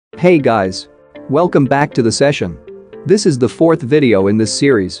Hey guys. Welcome back to the session. This is the fourth video in this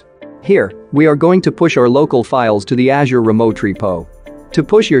series. Here, we are going to push our local files to the Azure Remote repo. To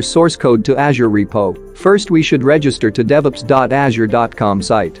push your source code to Azure Repo, first we should register to devops.azure.com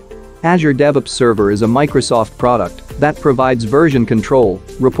site. Azure DevOps Server is a Microsoft product that provides version control,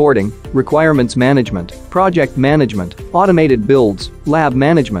 reporting, requirements management, project management, automated builds, lab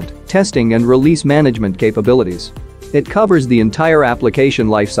management, testing and release management capabilities. It covers the entire application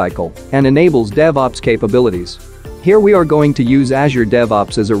lifecycle and enables DevOps capabilities. Here we are going to use Azure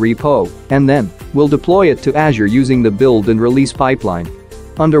DevOps as a repo, and then we'll deploy it to Azure using the build and release pipeline.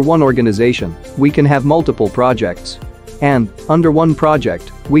 Under one organization, we can have multiple projects. And under one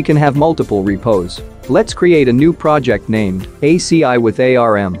project, we can have multiple repos. Let's create a new project named ACI with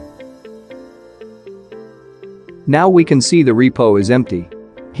ARM. Now we can see the repo is empty.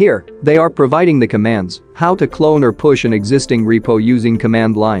 Here, they are providing the commands how to clone or push an existing repo using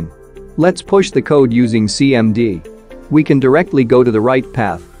command line. Let's push the code using CMD. We can directly go to the right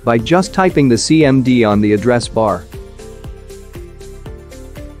path by just typing the CMD on the address bar.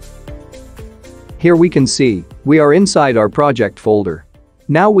 Here we can see we are inside our project folder.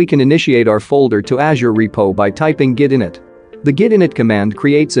 Now we can initiate our folder to Azure Repo by typing git init. The git init command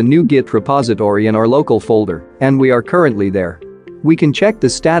creates a new Git repository in our local folder, and we are currently there. We can check the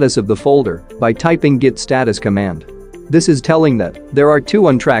status of the folder by typing git status command. This is telling that there are two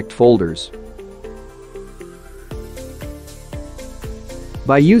untracked folders.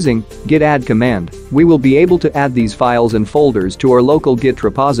 By using git add command, we will be able to add these files and folders to our local Git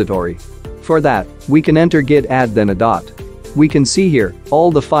repository. For that, we can enter git add then a dot. We can see here,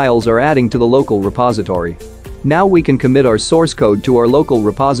 all the files are adding to the local repository. Now we can commit our source code to our local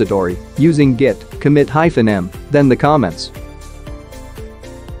repository using git commit -m, then the comments.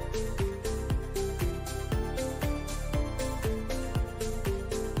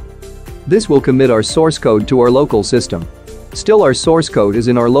 This will commit our source code to our local system. Still, our source code is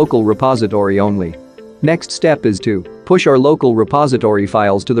in our local repository only. Next step is to push our local repository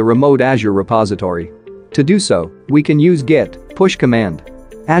files to the remote Azure repository. To do so, we can use git push command.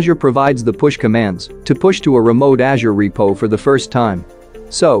 Azure provides the push commands to push to a remote Azure repo for the first time.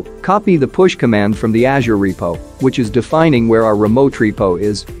 So, copy the push command from the Azure repo, which is defining where our remote repo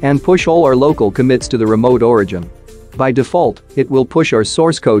is, and push all our local commits to the remote origin. By default, it will push our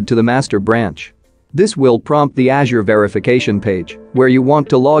source code to the master branch. This will prompt the Azure verification page, where you want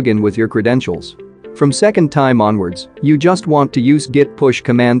to log in with your credentials. From second time onwards, you just want to use git push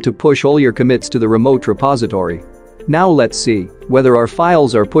command to push all your commits to the remote repository. Now let's see whether our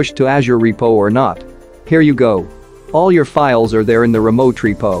files are pushed to Azure Repo or not. Here you go. All your files are there in the remote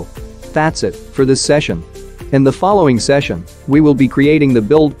repo. That's it for this session. In the following session, we will be creating the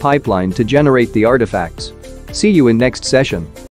build pipeline to generate the artifacts. See you in next session.